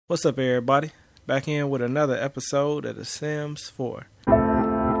What's up, everybody? Back in with another episode of The Sims 4.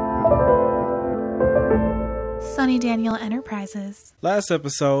 Sonny Daniel Enterprises. Last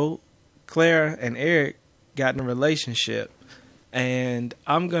episode, Claire and Eric got in a relationship, and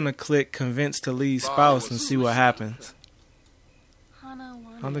I'm gonna click convince to leave spouse and see what happens. I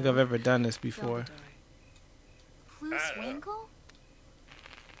don't think I've ever done this before.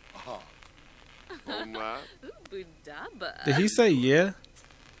 Did he say yeah?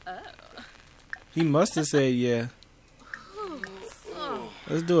 He must have said yeah.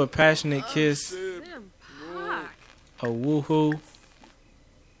 Let's do a passionate kiss. A woohoo.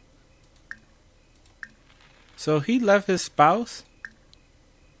 So he left his spouse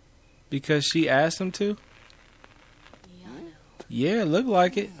because she asked him to? Yeah, look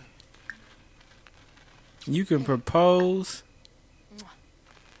like it. You can propose.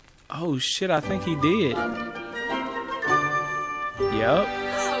 Oh shit, I think he did. Yup.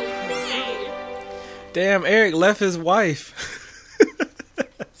 Damn, Eric left his wife.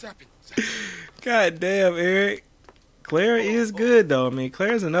 God damn, Eric. Claire is good though. I mean,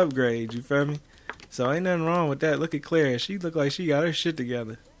 Claire's an upgrade, you feel me? So ain't nothing wrong with that. Look at Claire. She look like she got her shit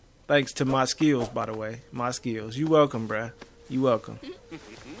together. Thanks to my skills, by the way. My skills. You welcome, bruh. You welcome.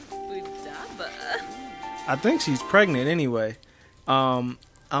 I think she's pregnant anyway. I'm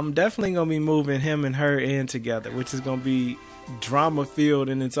definitely going to be moving him and her in together, which is going to be drama filled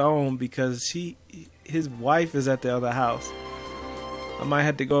in its own because his wife is at the other house. I might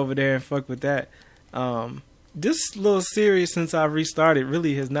have to go over there and fuck with that. This little series since I restarted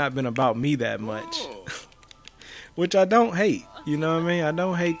really has not been about me that much. Which I don't hate. You know what I mean? I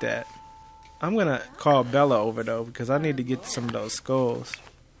don't hate that. I'm going to call Bella over though because I need to get some of those skulls.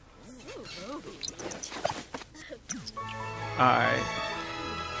 Alright.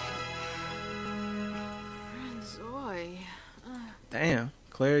 Damn,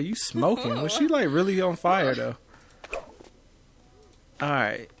 Claire, you smoking. Was she like really on fire though?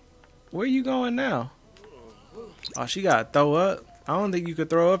 Alright. Where you going now? Oh, she gotta throw up. I don't think you could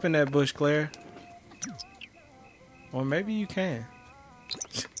throw up in that bush, Claire. Or maybe you can.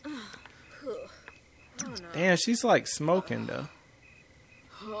 Damn, she's like smoking though.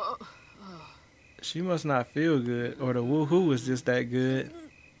 She must not feel good, or the woohoo was just that good.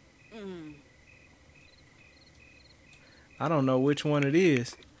 I don't know which one it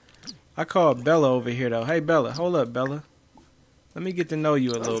is. I called Bella over here though. Hey Bella, hold up Bella. Let me get to know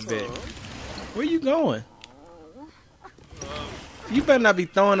you a little bit. Where you going? You better not be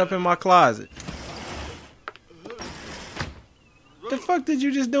throwing up in my closet. The fuck did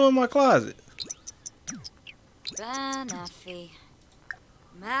you just do in my closet?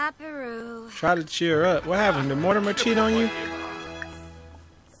 Try to cheer up. What happened? Did Mortimer cheat on you?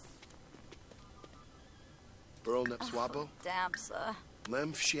 Damsa.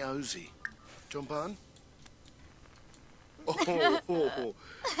 Lem Xiaozi. Jump on? Oh,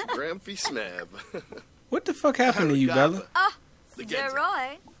 Grampy Snab. What the fuck happened to you, Bella?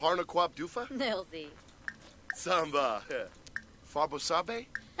 Deroy. Parnaquap Dufa? Nilsy. Samba. Farbosabe?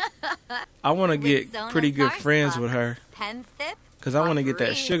 I want to get pretty good friends with her. Because I want to get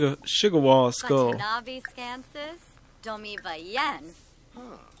that sugar wall skull.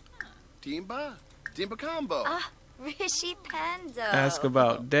 Timba? Timba combo. Rishi Pendo. Ask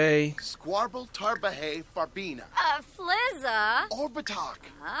about Day. Squarble Tarbahe Farbina. Flizza. Orbitalk.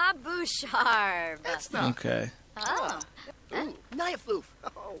 Bouchard. That's not. Okay. Nyafloof.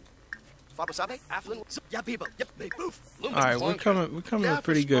 Oh. Farbosabe? Affluent. Yeah, people. Yep, they poof. Alright, we're coming with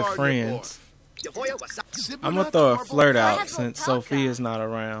pretty good friends. I'm gonna throw a flirt out since Sophia's not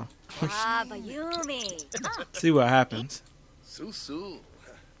around. See what happens. Susu.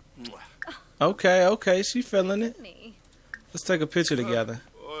 Okay, she feeling it. Let's take a picture together.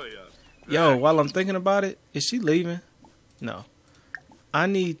 Yo, while I'm thinking about it, is she leaving? No. I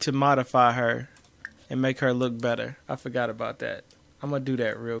need to modify her and make her look better. I forgot about that. I'm gonna do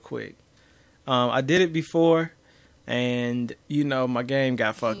that real quick. I did it before, and you know my game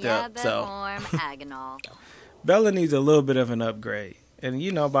got fucked up. So Bella needs a little bit of an upgrade, and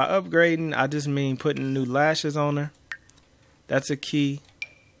you know by upgrading I just mean putting new lashes on her. That's a key.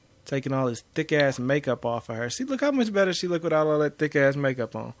 Taking all this thick ass makeup off of her. See, look how much better she look without all that thick ass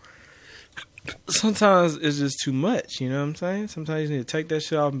makeup on. Sometimes it's just too much, you know what I'm saying? Sometimes you need to take that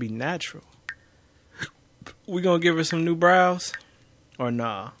shit off and be natural. We gonna give her some new brows? Or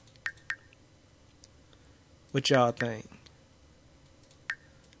nah? What y'all think?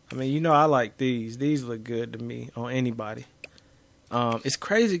 I mean, you know I like these. These look good to me on anybody. It's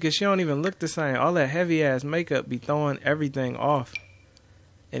crazy because she don't even look the same. All that heavy ass makeup be throwing everything off.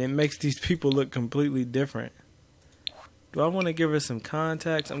 And it makes these people look completely different. Do I want to give her some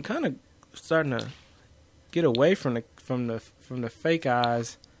contacts? I'm kind of starting to get away from the fake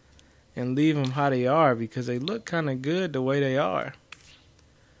eyes and leave them how they are because they look kind of good the way they are.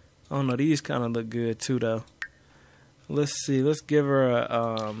 I don't know. These kind of look good too, though. Let's see. Let's give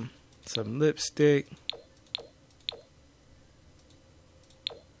her some lipstick.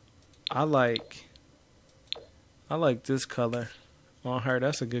 I like this color on her.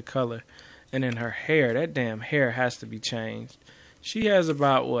 That's a good color. And then her hair. That damn hair has to be changed. She has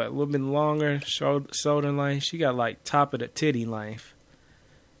about, what, a little bit longer shoulder length. She got like top of the titty length.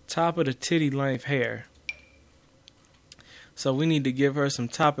 Top of the titty length hair. So we need to give her some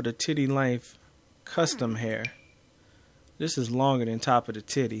top of the titty length custom hair. This is longer than top of the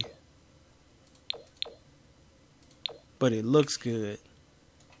titty. But it looks good.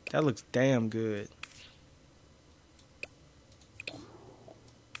 That looks damn good.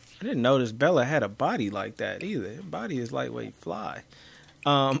 I didn't notice Bella had a body like that either. Her body is lightweight fly.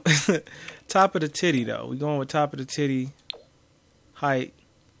 Top of the titty though. We're going with top of the titty height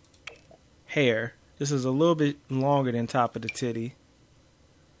hair. This is a little bit longer than top of the titty.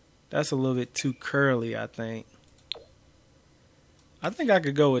 That's a little bit too curly, I think. I think I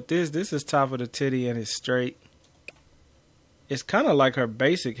could go with this. This is top of the titty and it's straight. It's kind of like her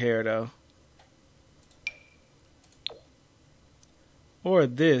basic hair though. Or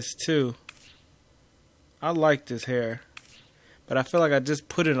this too. I like this hair. But I feel like I just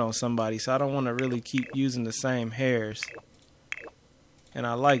put it on somebody, so I don't want to really keep using the same hairs. And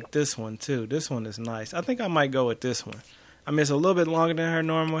I like this one too. This one is nice. I think I might go with this one. I mean, it's a little bit longer than her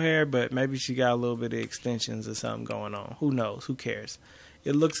normal hair, but maybe she got a little bit of extensions or something going on. Who knows? Who cares?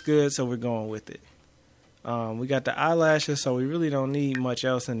 It looks good, so we're going with it. We got the eyelashes, so we really don't need much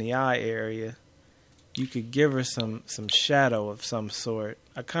else in the eye area. You could give her some shadow of some sort.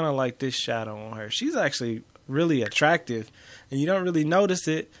 I kind of like this shadow on her. She's actually really attractive, and you don't really notice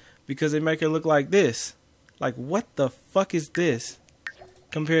it because they make her look like this. Like, what the fuck is this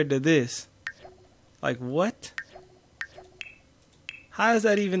compared to this? Like, what? How is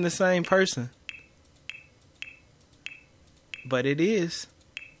that even the same person? But it is.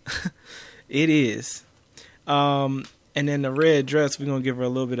 It is. And then the red dress, we're going to give her a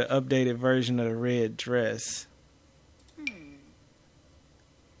little bit of updated version of the red dress.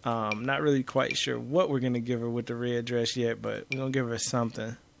 Not really quite sure what we're going to give her with the red dress yet, but we're going to give her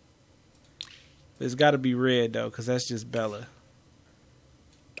something. It's got to be red, though, because that's just Bella.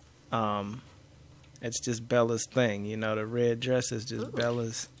 It's just Bella's thing, you know. The red dress is just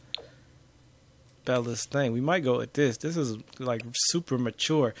Bella's thing. We might go with this. This is like super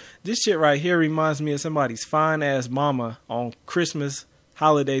mature. This shit right here reminds me of somebody's fine ass mama on Christmas,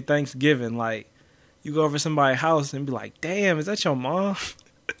 holiday, Thanksgiving. Like, you go over to somebody's house and be like, damn, is that your mom?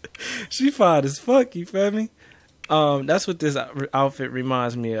 She fine as fuck, you feel me? That's what this outfit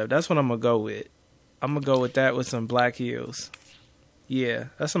reminds me of. That's what I'm gonna go with. I'm gonna go with that with some black heels. Yeah,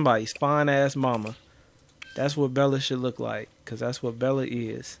 that's somebody's fine ass mama. That's what Bella should look like, because that's what Bella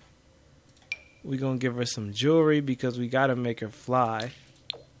is. We're going to give her some jewelry because we got to make her fly.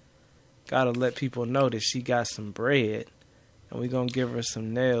 Got to let people know that she got some bread. And we're going to give her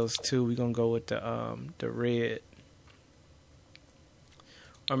some nails too. We're going to go with the red.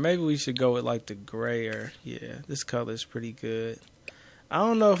 Or maybe we should go with like the grayer. Yeah, this color is pretty good. I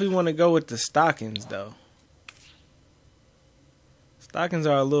don't know if we want to go with the stockings though. Stockings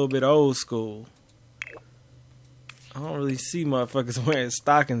are a little bit old school. I don't really see motherfuckers wearing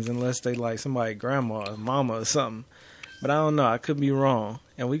stockings unless they like somebody grandma or mama or something. But I don't know. I could be wrong.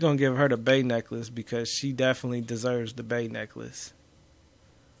 And we're going to give her the bay necklace because she definitely deserves the bay necklace.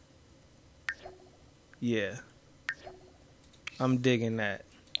 Yeah. I'm digging that.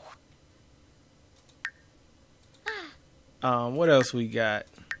 What else we got?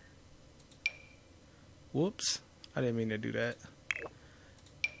 Whoops. I didn't mean to do that.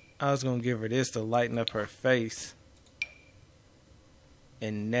 I was going to give her this to lighten up her face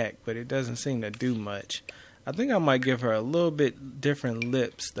and neck, but it doesn't seem to do much. I think I might give her a little bit different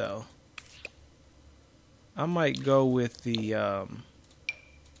lips though. I might go with the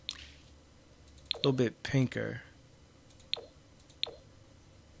little bit pinker,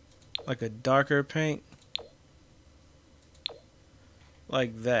 like a darker pink,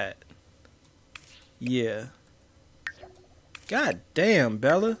 like that. Yeah. God damn,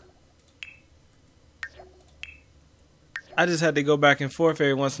 Bella. I just had to go back and forth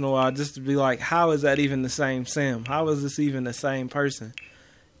every once in a while just to be like, how is that even the same Sim? How is this even the same person?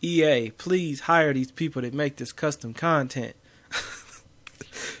 EA, please hire these people that make this custom content.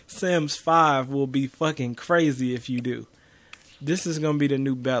 Sims 5 will be fucking crazy if you do. This is going to be the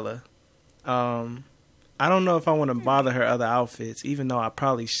new Bella. I I don't know if I want to bother her other outfits, even though I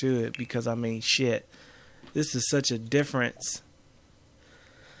probably should, because I mean, shit. This is such a difference.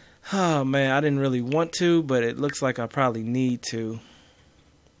 Oh man, I didn't really want to, but it looks like I probably need to.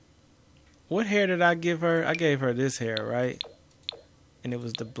 What hair did I give her? I gave her this hair, right? And it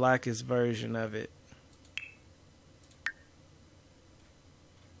was the blackest version of it.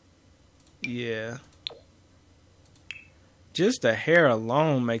 Yeah. Just the hair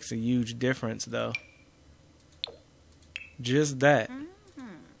alone makes a huge difference, though. Just that.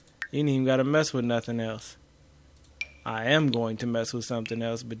 You ain't even got to mess with nothing else. I am going to mess with something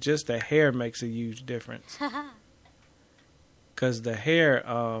else, but just the hair makes a huge difference. Because the hair,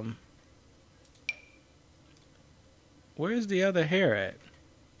 where's the other hair at?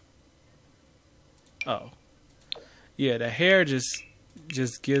 Oh. Yeah, the hair just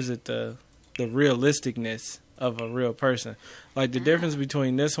gives it the realisticness of a real person. Like the difference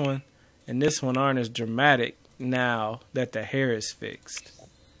between this one and this one aren't as dramatic now that the hair is fixed.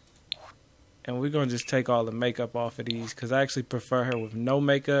 And we're going to just take all the makeup off of these because I actually prefer her with no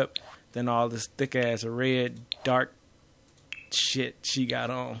makeup than all this thick ass red dark shit she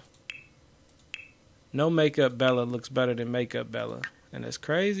got on. No makeup Bella looks better than makeup Bella. And it's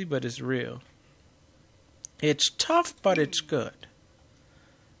crazy, but it's real. It's tough, but it's good.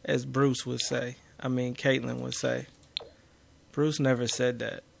 As Bruce would say. I mean, Caitlyn would say. Bruce never said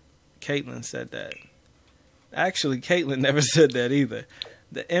that. Caitlyn said that. Actually, Caitlyn never said that either.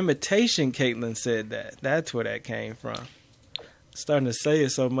 The imitation Caitlyn said that. That's where that came from. Starting to say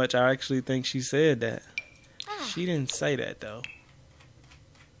it so much, I actually think she said that. She didn't say that, though.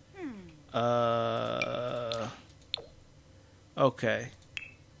 Okay.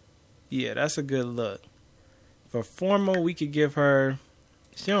 Yeah, that's a good look. For formal, we could give her...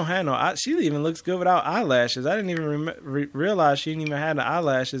 She don't have no... She even looks good without eyelashes. I didn't even realize she didn't even have the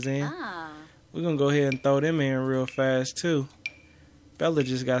eyelashes in. We're going to go ahead and throw them in real fast, too. Bella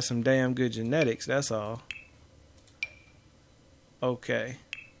just got some damn good genetics, that's all. Okay.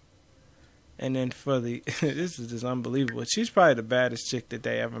 And then for the... this is just unbelievable. She's probably the baddest chick that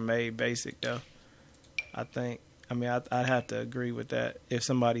they ever made basic, though. I think. I mean, I'd have to agree with that if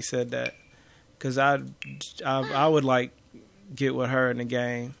somebody said that. Because I would, like, get with her in the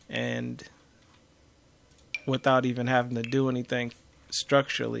game and without even having to do anything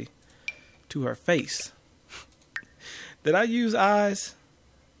structurally to her face. Did I use eyes?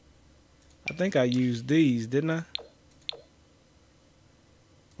 I think I used these, didn't I?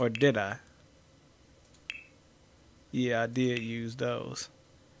 Or did I? Yeah, I did use those.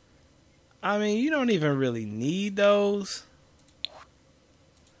 I mean, you don't even really need those.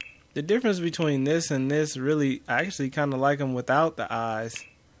 The difference between this and this really, I actually kind of like them without the eyes.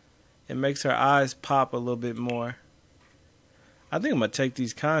 It makes her eyes pop a little bit more. I think I'm going to take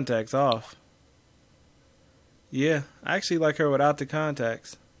these contacts off. Yeah, I actually like her without the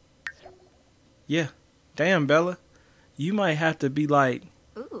contacts. Yeah. Damn, Bella. You might have to be like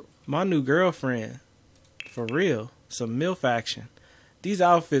my new girlfriend. For real. Some MILF action. These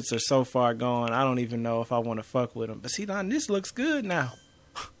outfits are so far gone, I don't even know if I want to fuck with them. But see, now this looks good now.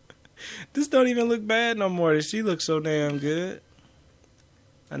 This don't even look bad no more. She looks so damn good.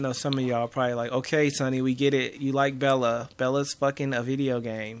 I know some of y'all probably like, okay, Sonny, we get it. You like Bella. Bella's fucking a video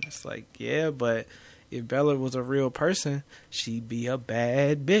game. It's like, yeah, but if Bella was a real person, she'd be a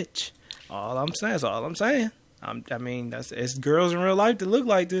bad bitch. All I'm saying is all I'm saying. I mean, it's girls in real life that look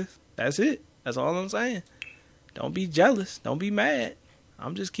like this. That's it. That's all I'm saying. Don't be jealous. Don't be mad.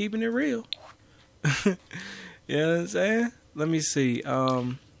 I'm just keeping it real. You know what I'm saying? Let me see.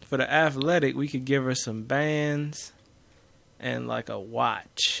 For the athletic, we could give her some bands and like a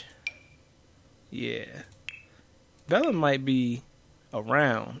watch. Yeah. Bella might be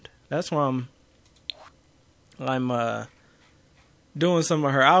around. That's why I'm doing some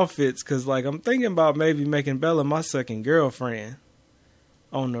of her outfits, because like I'm thinking about maybe making Bella my second girlfriend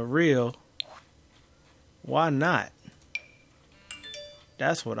on the real. Why not?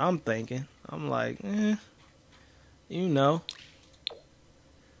 That's what I'm thinking. I'm like, you know,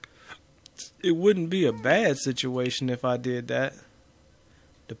 it wouldn't be a bad situation if I did that.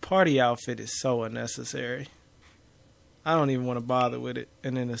 The party outfit is so unnecessary. I don't even want to bother with it.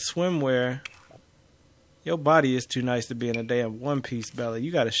 And then the swimwear, your body is too nice to be in a damn one piece, Bella.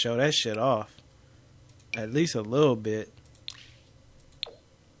 You got to show that shit off. At least a little bit.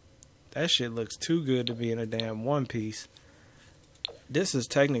 That shit looks too good to be in a damn one piece. This is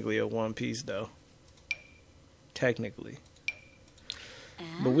technically a one piece, though. Technically.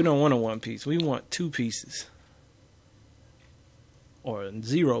 But we don't want a one piece. We want two pieces. Or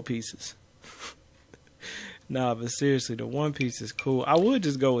 0 pieces. Nah, but seriously, the one piece is cool. I would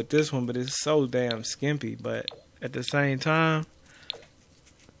just go with this one, but it's so damn skimpy. But at the same time,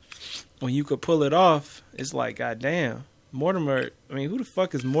 when you could pull it off, it's like, goddamn. Mortimer, I mean, who the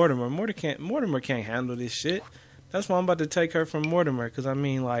fuck is Mortimer? Mortimer can't handle this shit. That's why I'm about to take her from Mortimer. Because, I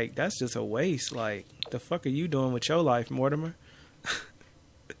mean, like, that's just a waste. Like, the fuck are you doing with your life, Mortimer?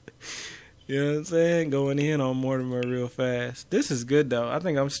 You know what I'm saying? Going in on Mortimer real fast. This is good, though. I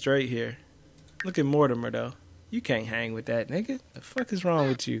think I'm straight here. Look at Mortimer, though. You can't hang with that, nigga. The fuck is wrong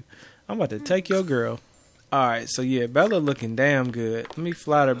with you? I'm about to take your girl. Alright, so yeah, Bella looking damn good. Let me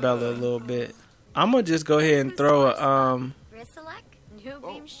flatter Bella a little bit. I'm gonna just go ahead and throw a, I'm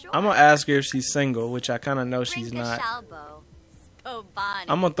gonna ask her if she's single, which I kinda know she's not. I'm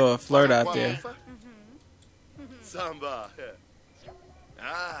gonna throw a flirt out there. Samba.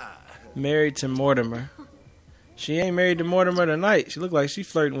 Ah. Married to Mortimer. She ain't married to Mortimer tonight. She look like she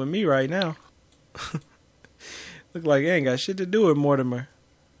flirting with me right now. Look like it ain't got shit to do with Mortimer.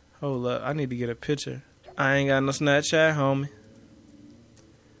 Hold up, I need to get a picture. I ain't got no Snapchat, homie.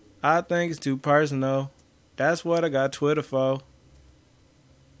 I think it's too personal. That's what I got Twitter for.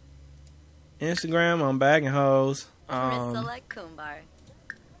 Instagram, I'm bagging hoes. I'm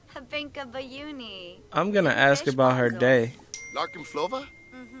gonna ask about her day. Larkin Flova?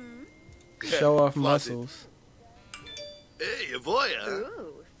 Show off muscles. Hey, Avoya.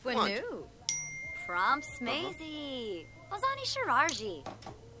 Ooh, Fanu. Prom Smazy. Bazani Shirarji.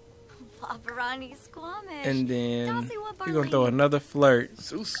 Paparani Squamish. And then you're gonna throw another flirt.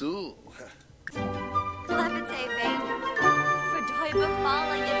 Susu.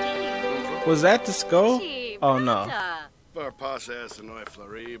 Was that the skull? Oh no.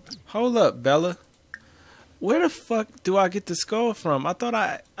 Hold up, Bella. Where the fuck do I get the skull from? I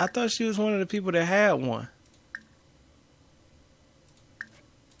thought she was one of the people that had one.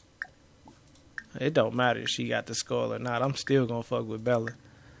 It don't matter if she got the skull or not. I'm still gonna fuck with Bella.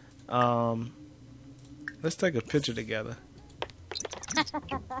 Let's take a picture together.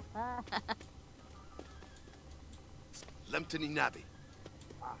 Lemtini Nabi.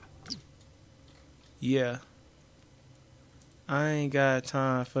 Yeah. I ain't got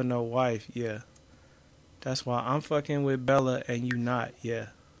time for no wife, yeah. That's why I'm fucking with Bella and you not, yeah.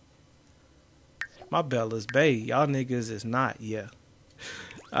 My Bella's bae. Y'all niggas is not, yeah.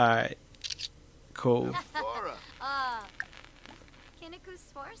 Alright. Cool.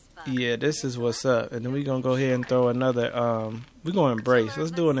 Yeah, this is what's up. And then we gonna go ahead and throw another, we gonna embrace.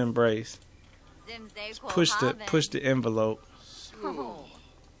 Let's do an embrace. Push the envelope. Oh,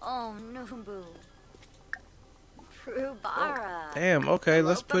 Nubu. Damn, okay,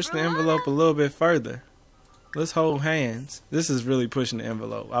 let's push the envelope a little bit further. Let's hold hands. This is really pushing the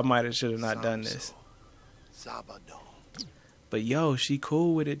envelope. I might have should have not done this. But yo, she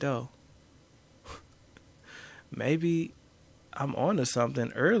cool with it though. Maybe I'm onto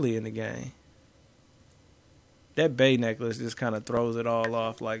something early in the game. That bay necklace just kind of throws it all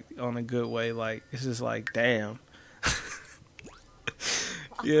off, like on a good way. Like it's just like, damn.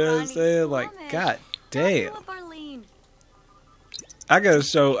 You know what I'm saying? Like, god damn. I gotta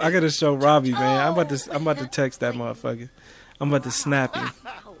show Robbie, man. I'm about to text that motherfucker. I'm about to snap him.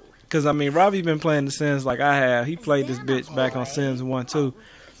 Cause I mean, Robbie been playing The Sims like I have. He played this bitch back on Sims 1 too,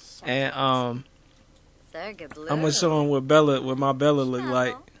 and I'm gonna show him what my Bella look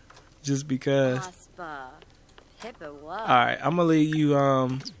like, just because. All right, I'm gonna leave you.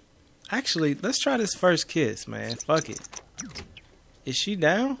 Actually, let's try this first kiss, man. Fuck it. Is she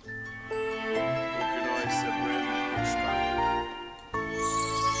down?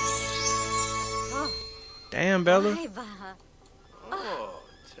 Damn, Bella. Oh,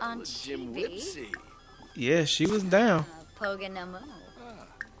 Jim Whipsy. Yeah, she was down.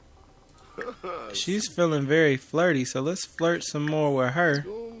 She's feeling very flirty, so let's flirt some more with her.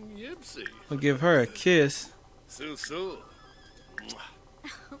 We'll give her a kiss.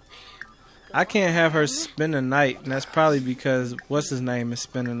 I can't have her spend the night, and that's probably because what's his name is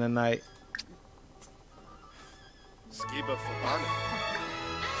spending the night.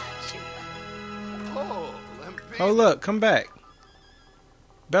 Hold up, come back.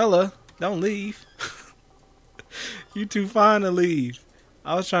 Bella, don't leave. You too fine to leave.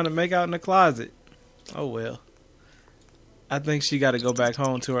 I was trying to make out in the closet. Oh well. I think she got to go back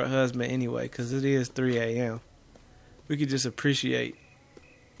home to her husband anyway, because it is 3 a.m. We could just appreciate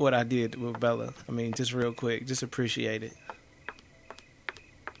what I did with Bella. I mean, just real quick, just appreciate it.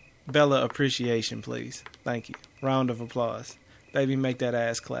 Bella appreciation, please. Thank you. Round of applause. Baby, make that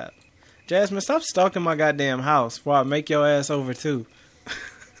ass clap. Jasmine, stop stalking my goddamn house before I make your ass over too.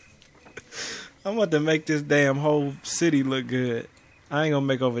 I'm about to make this damn whole city look good. I ain't gonna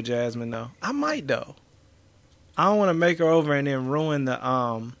make over Jasmine though. I might though. I don't want to make her over and then ruin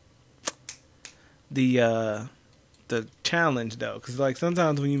the challenge though, because like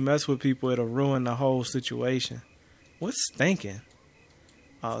sometimes when you mess with people, it'll ruin the whole situation. What's stinking?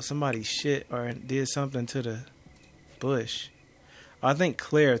 Oh, somebody shit or did something to the bush. Oh, I think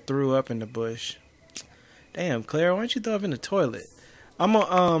Claire threw up in the bush. Damn, Claire, why don't you throw up in the toilet? I'm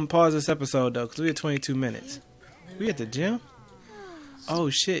gonna pause this episode though, because we at 22 minutes. We at the gym? Oh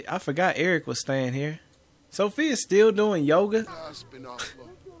shit, I forgot Eric was staying here. Sophia's still doing yoga?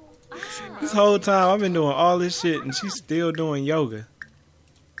 This whole time I've been doing all this shit and she's still doing yoga.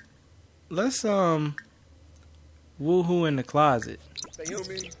 Let's woohoo in the closet.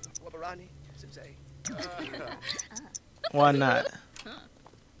 Why not?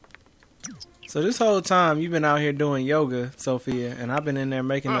 So this whole time you've been out here doing yoga, Sophia, and I've been in there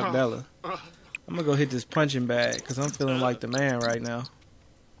making up Bella. I'm gonna go hit this punching bag because I'm feeling like the man right now.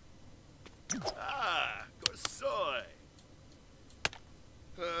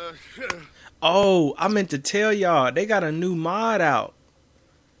 Oh, I meant to tell y'all, they got a new mod out.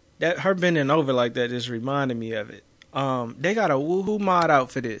 That her bending over like that just reminded me of it. They got a woohoo mod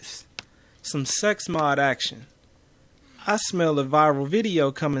out for this. Some sex mod action. I smell a viral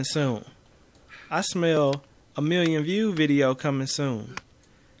video coming soon. I smell a 1 million view video coming soon.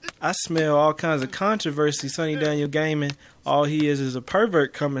 I smell all kinds of controversy. Sonny Daniel gaming, all he is a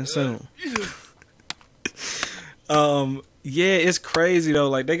pervert coming soon. Yeah, it's crazy though.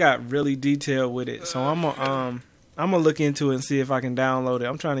 Like they got really detailed with it. So I'm gonna look into it and see if I can download it.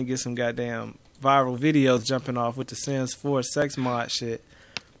 I'm trying to get some goddamn viral videos jumping off with the Sims 4 sex mod shit.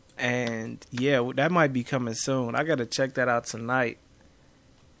 And yeah, that might be coming soon. I gotta check that out tonight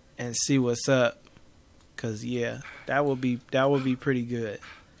and see what's up. Cause yeah, that would be pretty good.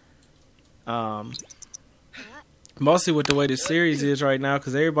 Mostly with the way the series is right now,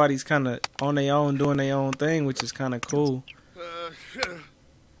 because everybody's kind of on their own, doing their own thing, which is kind of cool.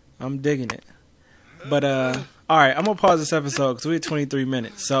 I'm digging it. But, alright, I'm going to pause this episode because we're at 23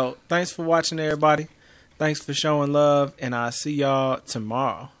 minutes. So, thanks for watching, everybody. Thanks for showing love, and I'll see y'all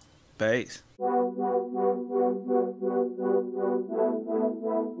tomorrow. Peace.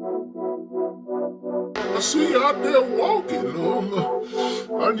 I see you out there walking.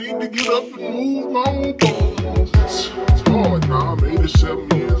 I need to get up and move my own bones. It's hard now. I'm 87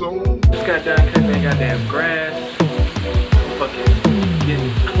 years old. Just got done cutting that goddamn grass. Fucking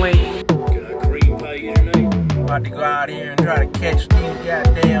getting clean. Got a cream pie here tonight? About to go out here and try to catch these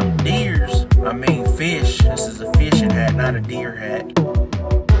goddamn deers. I mean fish. This is a fishing hat, not a deer hat.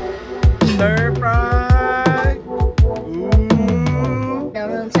 Stir fry. Ooh. No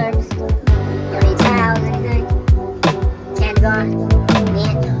room service. You need towels, anything? Candy gone.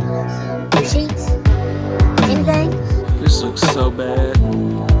 Mint. New sheets. Anything? This looks so bad.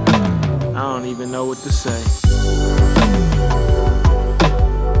 I don't even know what to say.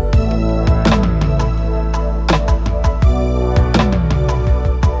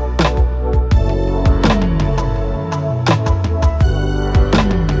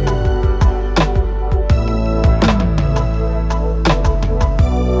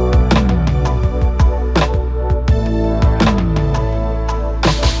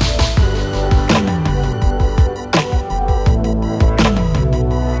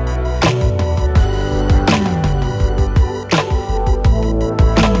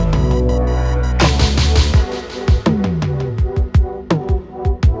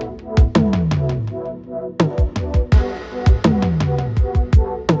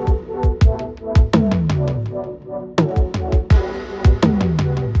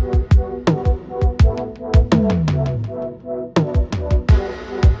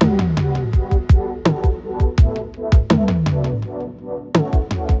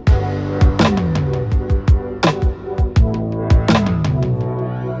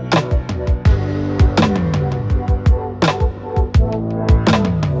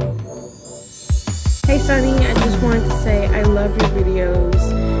 Hey Sonny, I just wanted to say I love your videos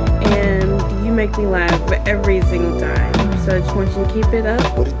and you make me laugh every single time. So I just want you to keep it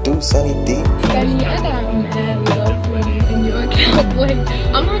up. What it do, Sonny D? Sonny, I got mad love for you and your account, boy.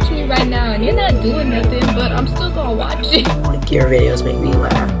 I'm watching you right now and you're not doing nothing, but I'm still gonna watch it. Like your videos make me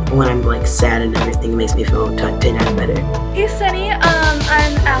laugh. When I'm like sad and everything, makes me feel 10 times better. Hey Sunny, I'm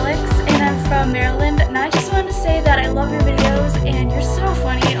Alex and I'm from Maryland, and I just wanted to say that I love your videos and you're so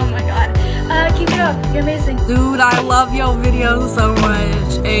funny. Oh my god. Keep it up, you're amazing. Dude, I love your videos so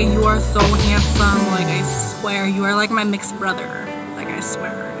much. Hey, you are so handsome. Like, I swear, you are like my mixed brother. Like, I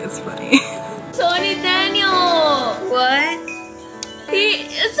swear, it's funny. Sonny Daniel! What?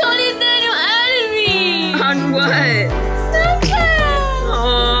 Sonny Daniel added me! On what? Snapchat!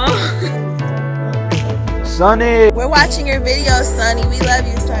 Aww. Sonny! We're watching your videos, Sonny. We love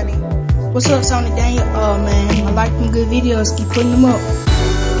you, Sonny. What's up, Sonny Daniel? Oh man, I like them good videos. Keep putting them up.